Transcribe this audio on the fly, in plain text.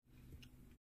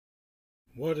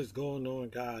What is going on,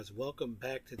 guys? Welcome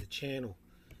back to the channel.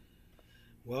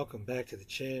 Welcome back to the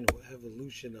channel,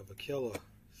 Evolution of a Killer.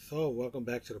 So, welcome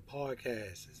back to the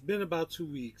podcast. It's been about 2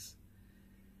 weeks,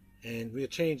 and we're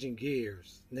changing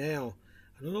gears. Now,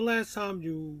 I know the last time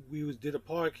we did a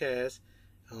podcast.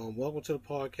 Welcome to the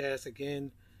podcast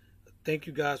again. Thank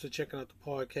you guys for checking out the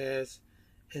podcast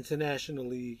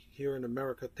internationally here in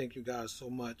America. Thank you guys so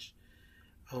much.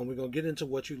 We're gonna get into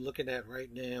what you're looking at right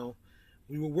now.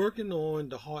 We were working on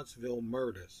the Hartsville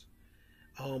murders.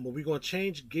 But we're going to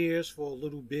change gears for a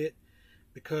little bit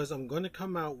because I'm going to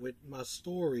come out with my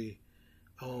story,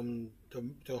 the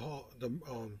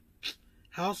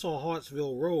house on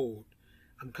Hartsville Road.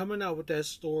 I'm coming out with that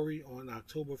story on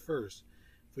October 1st.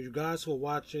 For you guys who are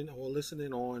watching or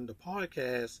listening on the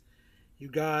podcast, you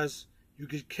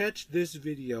can catch this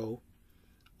video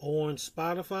on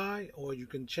Spotify, or you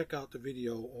can check out the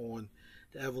video on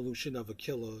the Evolution of a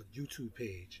Killer YouTube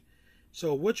page.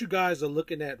 So what you guys are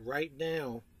looking at right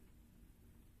now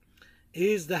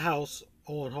is the house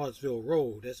on Hartsville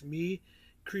Road. That's me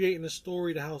creating a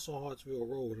story, the house on Hartsville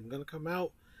Road. I'm going to come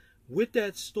out with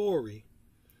that story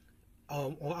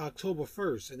on October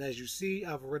 1st. And as you see,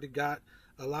 I've already got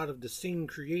a lot of the scene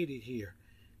created here.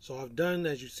 So I've done,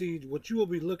 as you see, what you will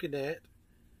be looking at.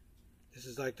 This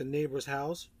is like the neighbor's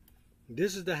house.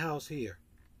 This is the house here.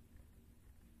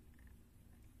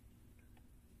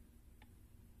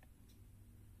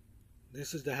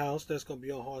 This is the house that's going to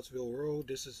be on Hartsville Road.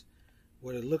 This is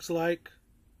what it looks like.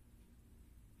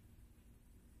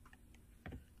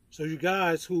 So you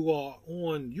guys who are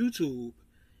on YouTube,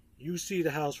 you see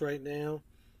the house right now.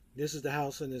 This is the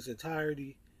house in its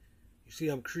entirety. You see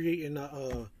I'm creating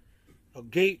a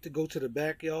gate to go to the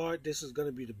backyard. This is going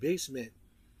to be the basement.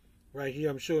 Right here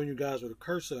I'm showing you guys where the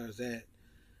cursor is at.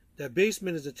 That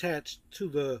basement is attached to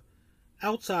the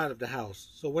outside of the house.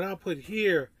 So what I'll put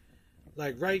here,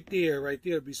 like right there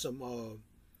will be some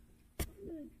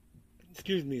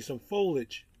some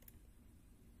foliage.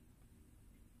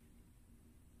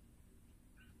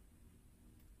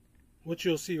 What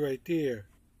you'll see right there,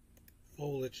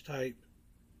 foliage type.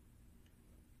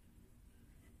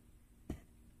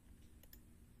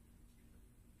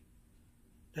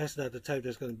 That's not the type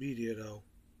that's going to be there though.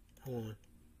 Hold on.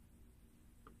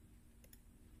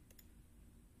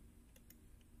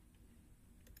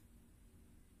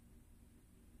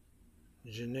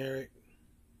 Generic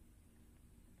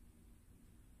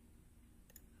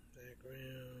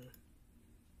background.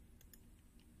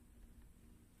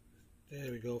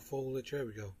 There we go, foliage. There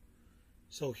we go.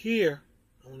 So here,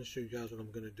 I want to show you guys what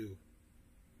I'm going to do.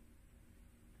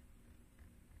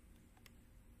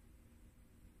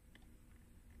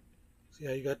 See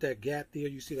how you got that gap there?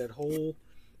 You see that hole?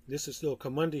 This is still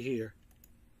come under here.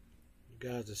 You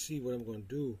guys will see what I'm going to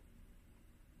do.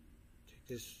 Take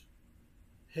this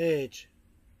hedge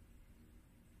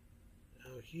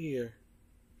out here.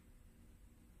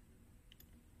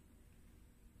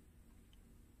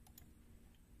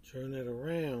 Turn that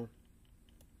around.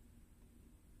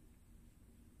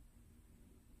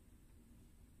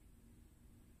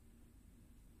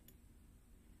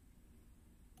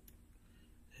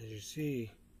 As you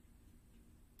see,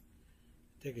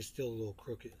 I think it's still a little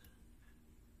crooked.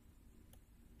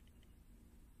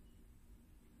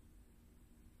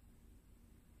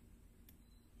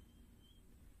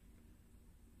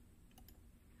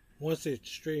 Once it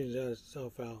straightens out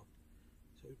itself out,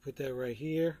 so we put that right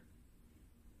here.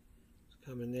 It's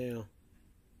coming down.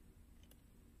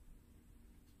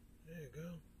 There you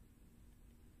go.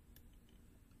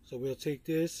 So we'll take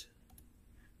this.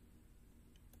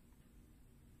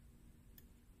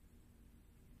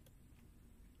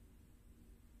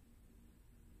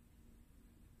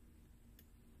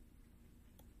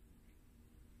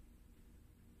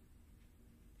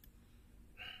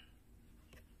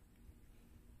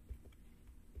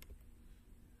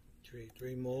 Create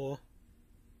 3 more.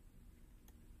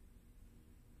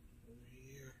 Over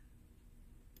here.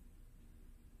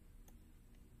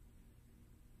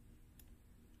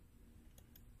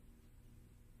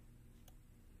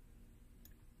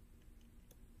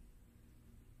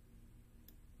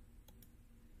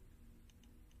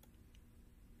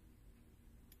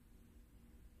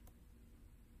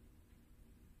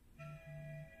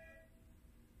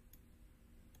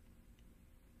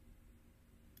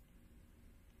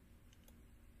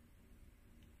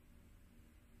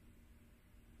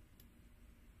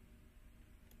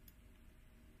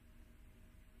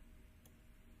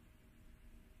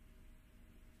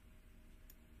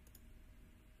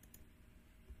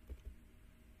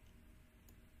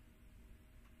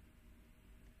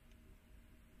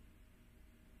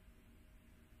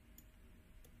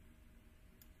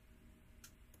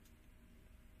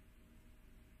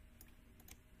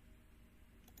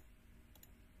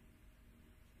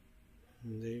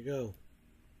 you go.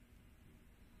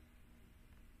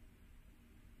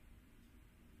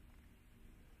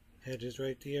 Hedges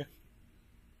right there.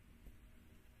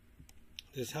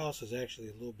 This house is actually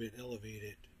a little bit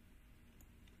elevated.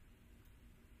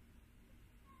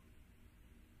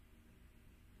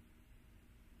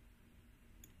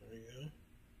 There you go.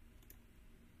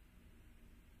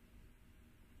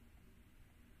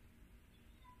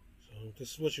 So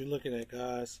this is what you're looking at,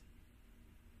 guys.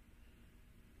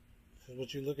 This is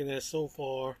what you're looking at so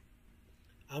far.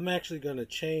 I'm actually going to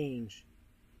change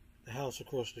the house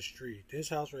across the street. This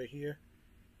house right here,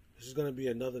 this is going to be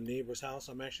another neighbor's house.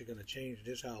 I'm actually going to change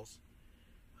this house.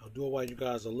 I'll do it while you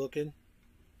guys are looking.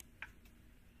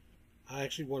 I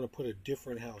actually want to put a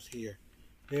different house here.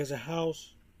 There's a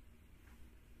house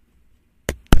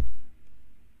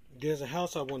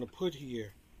I want to put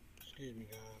here. Excuse me,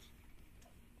 guys.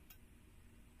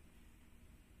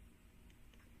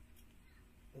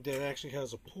 That actually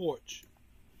has a porch.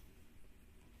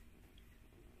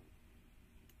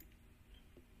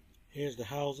 Here's the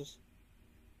houses.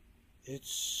 There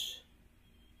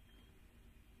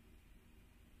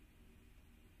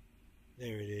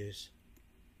it is.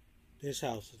 This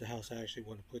house is the house I actually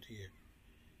want to put here.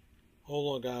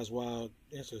 Hold on, guys, while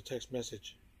I answer the text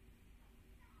message.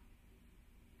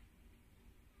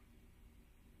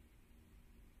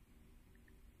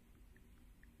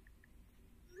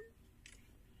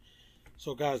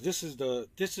 So, guys, this is the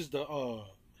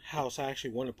house I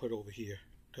actually want to put over here,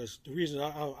 because the reason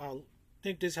I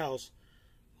think this house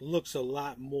looks a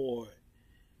lot more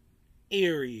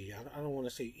eerie. I don't want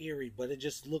to say eerie, but it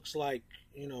just looks like,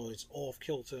 you know, it's off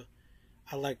kilter.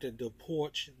 I like the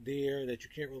porch there that you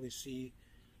can't really see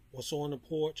what's on the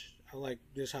porch. I like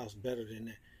this house better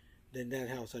than that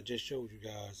house I just showed you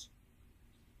guys.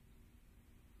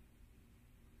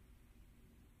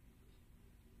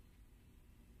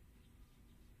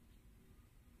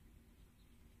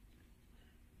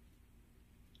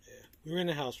 Yeah, we're in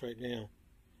the house right now.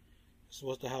 This is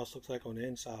what the house looks like on the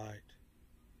inside.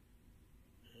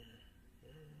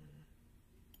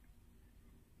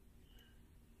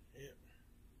 Yep.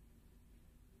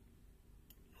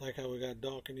 Like how we got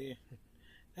dark in here.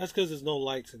 That's because there's no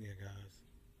lights in here, guys.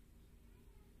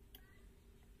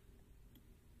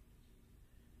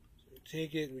 So we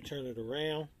take it and we turn it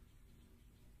around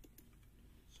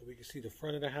so we can see the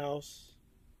front of the house.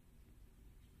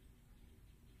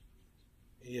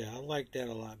 Yeah, I like that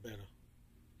a lot better.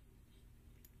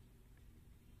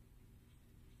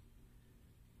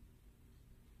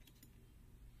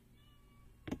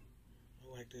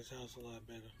 I like this house a lot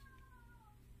better.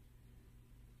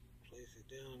 Place it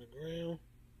down on the ground.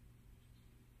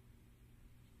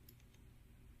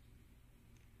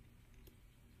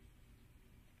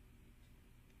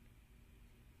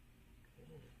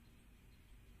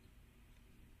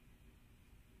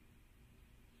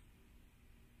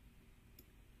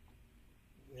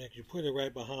 Like you put it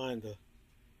right behind the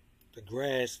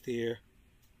grass there.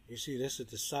 You see, this is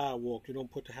the sidewalk. You don't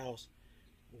put the house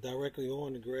directly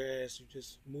on the grass. You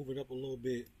just move it up a little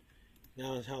bit.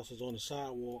 Now his house is on the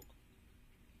sidewalk.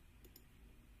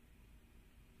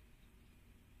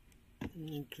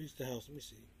 Increase the house. Let me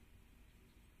see.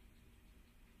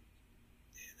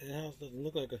 Yeah, that house doesn't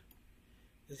look like a.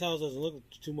 This house doesn't look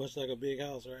too much like a big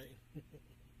house, right?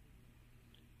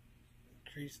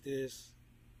 Increase this.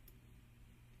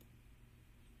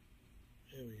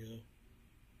 There we go.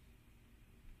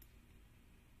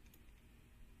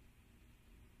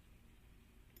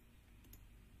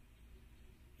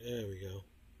 There we go.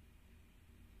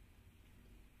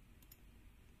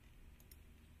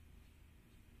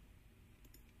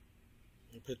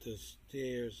 And put the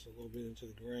stairs a little bit into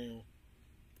the ground.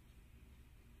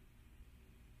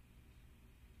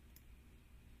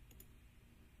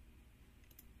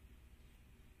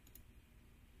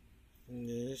 And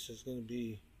then this is going to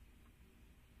be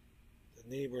the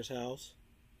neighbor's house.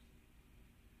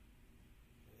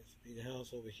 This will be the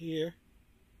house over here.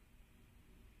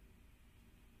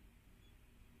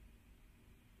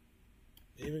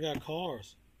 They even got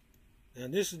cars. Now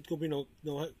this is gonna be no.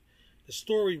 The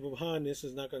story behind this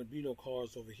is not gonna be no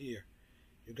cars over here.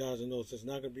 You guys will notice there's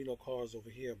not gonna be no cars over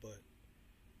here, but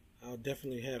I'll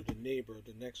definitely have the neighbor,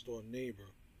 the next door neighbor,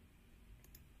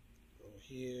 over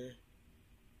here.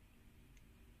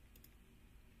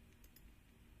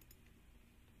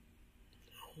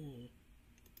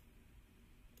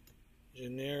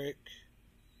 Generic.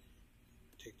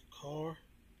 Take the car.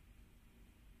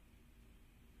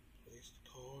 Place the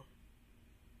car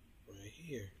right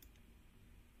here.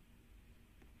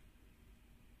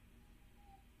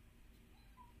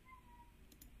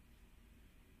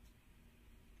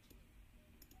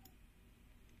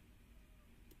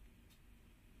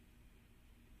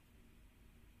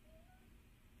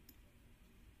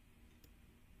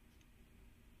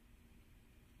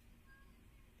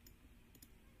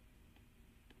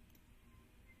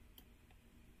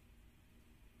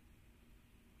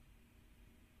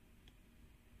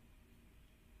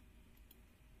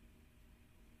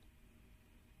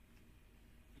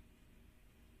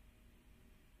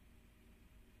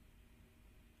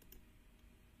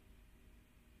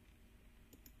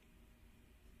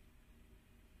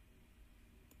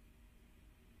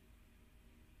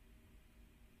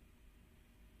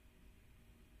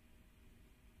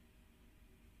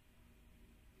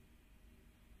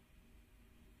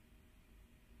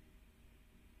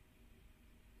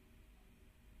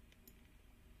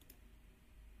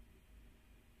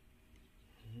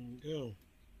 we go.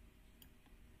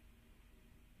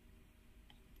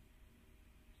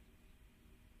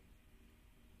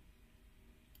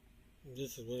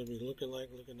 This is what it be looking like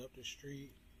looking up the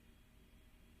street.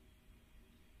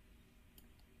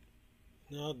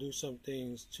 Now I'll do some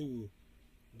things to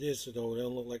this though. They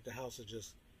don't look like the house is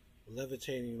just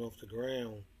levitating off the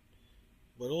ground.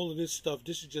 But all of this stuff,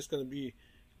 this is just going to be,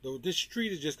 this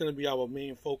street is just going to be our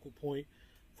main focal point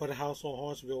for the house on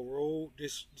Hartsville Road.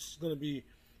 This is going to be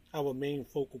our main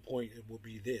focal point. It will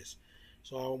be this.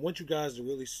 So I want you guys to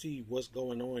really see what's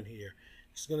going on here.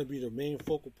 It's going to be the main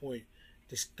focal point.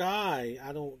 The sky,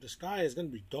 the sky is going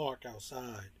to be dark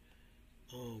outside.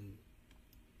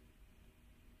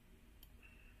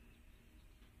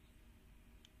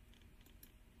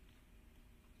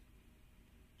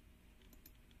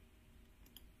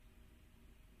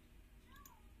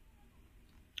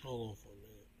 Hold on for a minute.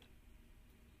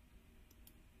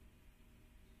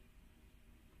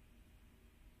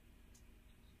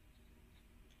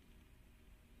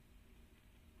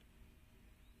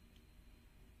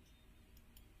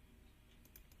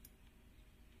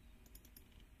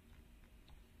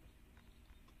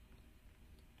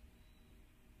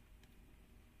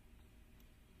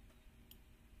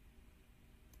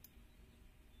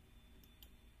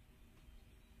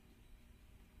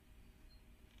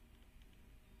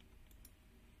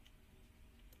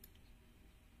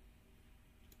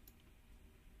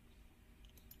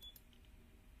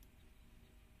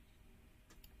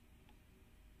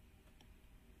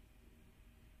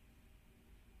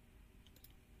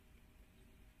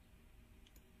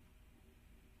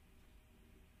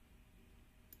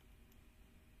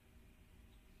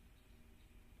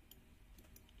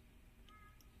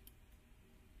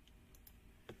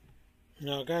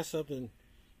 Now I got something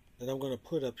that I'm going to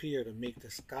put up here to make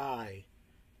the sky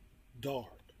dark.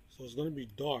 So it's going to be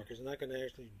dark. It's not going to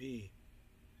actually be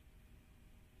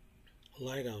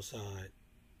light outside.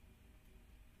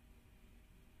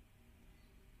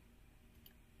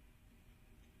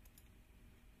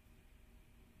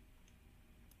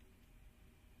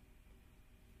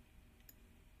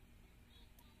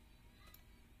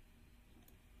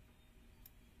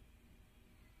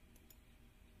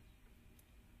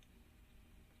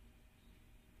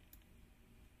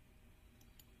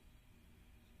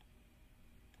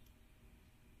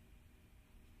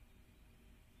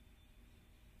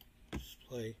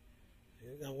 Display.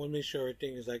 I want to make sure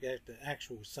everything is like at the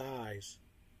actual size.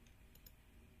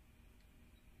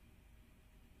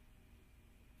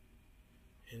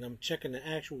 And I'm checking the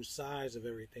actual size of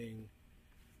everything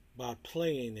by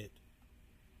playing it.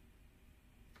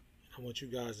 I want you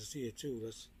guys to see it too.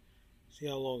 Let's see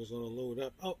how long it's going to load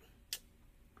up. Oh,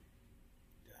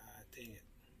 God dang it.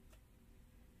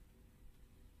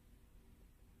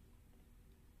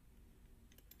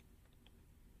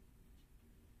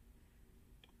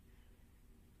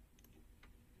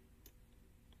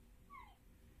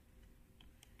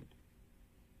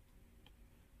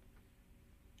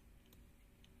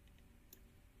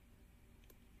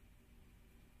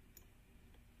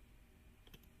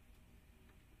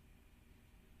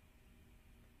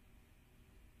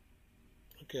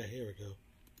 Okay, here we go.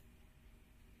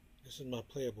 This is my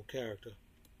playable character.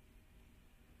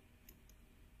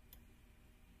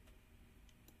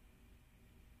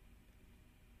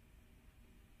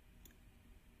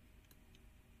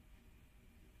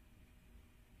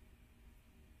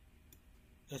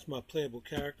 That's my playable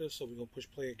character, so we're going to push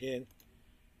play again.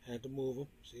 Had to move him.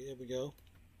 See, there we go.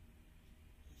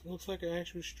 It looks like an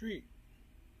actual street.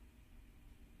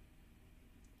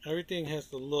 Everything has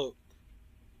to look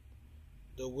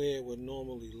the way it would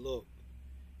normally look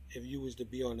if you was to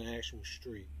be on the actual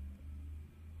street.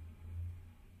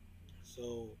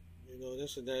 So, you know,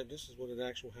 this is what an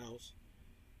actual house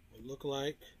would look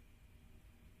like.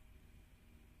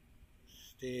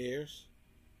 Stairs.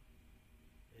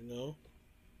 You know.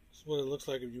 This is what it looks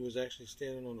like if you was actually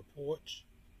standing on the porch.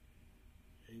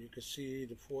 And you can see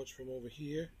the porch from over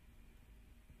here.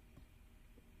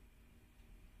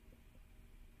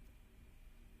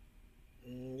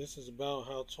 And this is about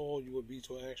how tall you would be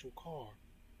to an actual car.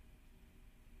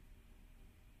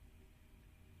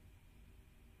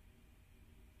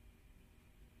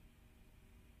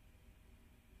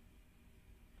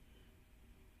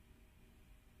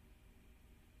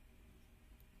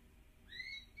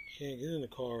 Can't get in the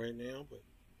car right now, but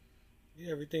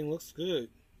yeah, everything looks good.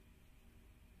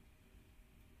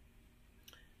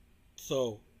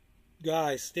 So,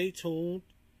 guys, stay tuned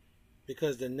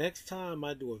because the next time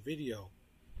I do a video,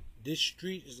 this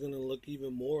street is going to look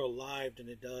even more alive than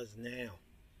it does now.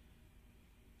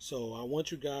 So, I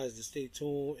want you guys to stay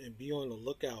tuned and be on the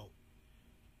lookout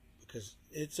because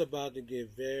it's about to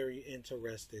get very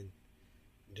interesting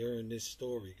during this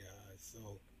story, guys.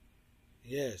 So,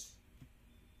 yes,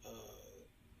 uh,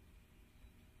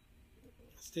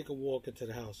 let's take a walk into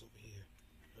the house over here.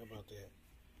 How about that?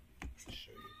 Let's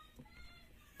show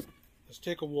you. Let's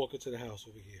take a walk into the house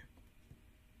over here.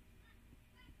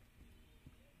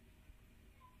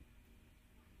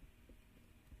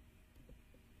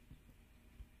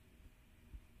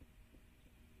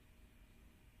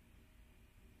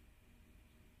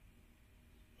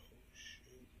 Oh,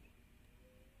 shoot.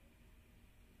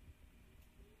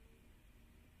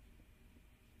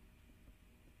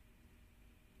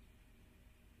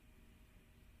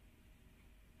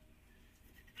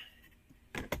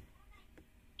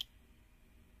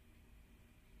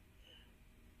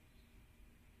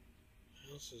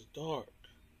 The house is dark.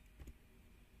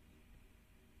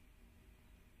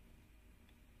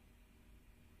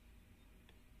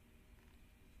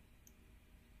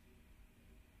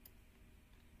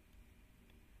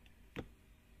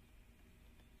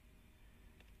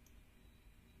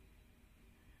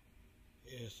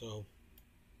 Yeah, so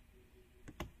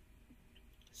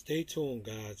stay tuned,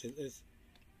 guys.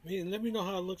 Let me know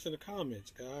how it looks in the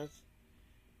comments, guys.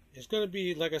 It's gonna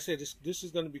be, like I said, this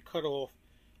is gonna be cut off.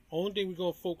 Only thing we're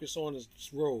gonna focus on is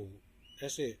this road.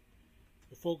 That's it.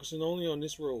 We're focusing only on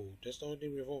this road. That's the only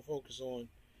thing we're gonna focus on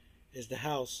is the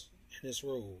house and this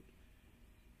road.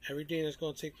 Everything that's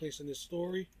gonna take place in this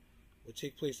story will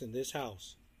take place in this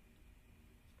house.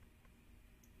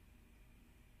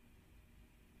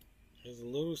 There's a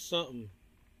little something.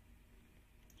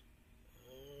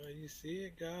 You see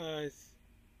it, guys?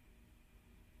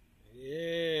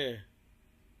 Yeah.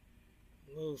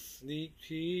 A little sneak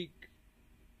peek.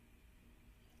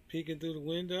 Peeking through the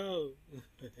window.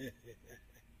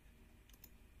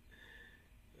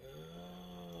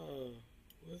 Oh,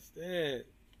 what's that?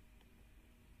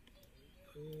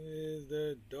 Who is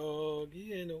the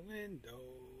doggy in the window?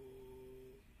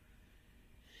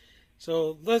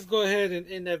 So let's go ahead and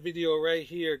end that video right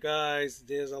here, guys.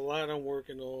 There's a lot I'm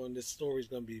working on. This story is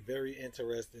going to be very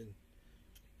interesting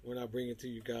when I bring it to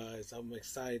you guys. I'm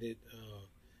excited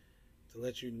to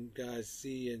let you guys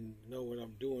see and know what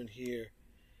I'm doing here.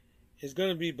 It's going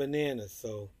to be bananas,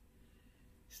 so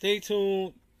stay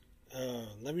tuned.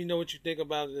 Let me know what you think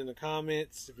about it in the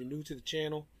comments. If you're new to the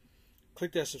channel,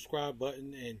 click that subscribe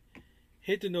button and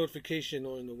hit the notification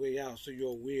on the way out so you're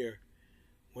aware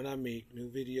when I make new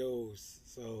videos.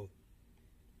 So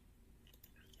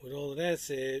with all of that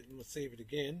said, I'm going to save it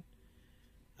again.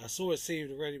 I saw it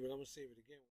saved already, but I'm going to save it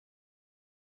again.